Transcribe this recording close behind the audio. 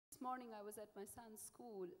this morning I was at my son's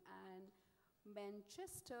school and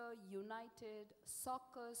Manchester United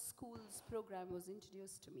Soccer Schools program was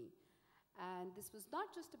introduced to me. And this was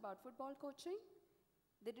not just about football coaching.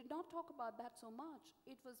 They did not talk about that so much.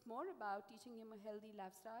 It was more about teaching him a healthy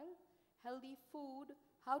lifestyle, healthy food,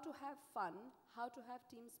 how to have fun, how to have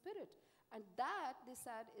team spirit. And that, they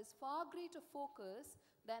said, is far greater focus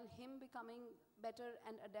than him becoming better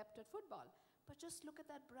and adept at football. But just look at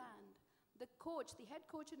that brand. The coach, the head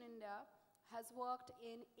coach in India, has worked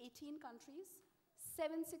in 18 countries,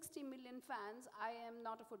 760 million fans. I am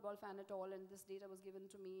not a football fan at all, and this data was given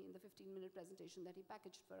to me in the 15-minute presentation that he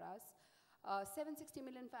packaged for us. 760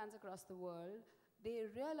 million fans across the world. They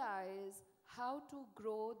realize how to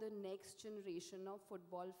grow the next generation of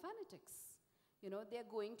football fanatics. You know, they're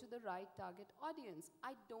going to the right target audience.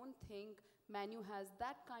 I don't think Man U has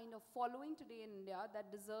that kind of following today in India that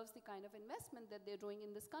deserves the kind of investment that they're doing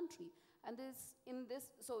in this country. And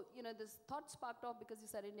so, you know, this thought sparked off because you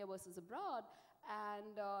said India versus abroad,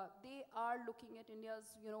 and they are looking at India as,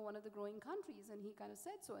 you know, one of the growing countries, and he kind of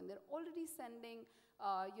said so. And they're already sending,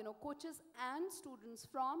 you know, coaches and students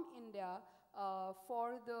from India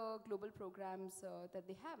for the global programs that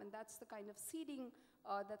they have, and that's the kind of seeding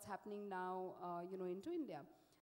that's happening now, you know, into India.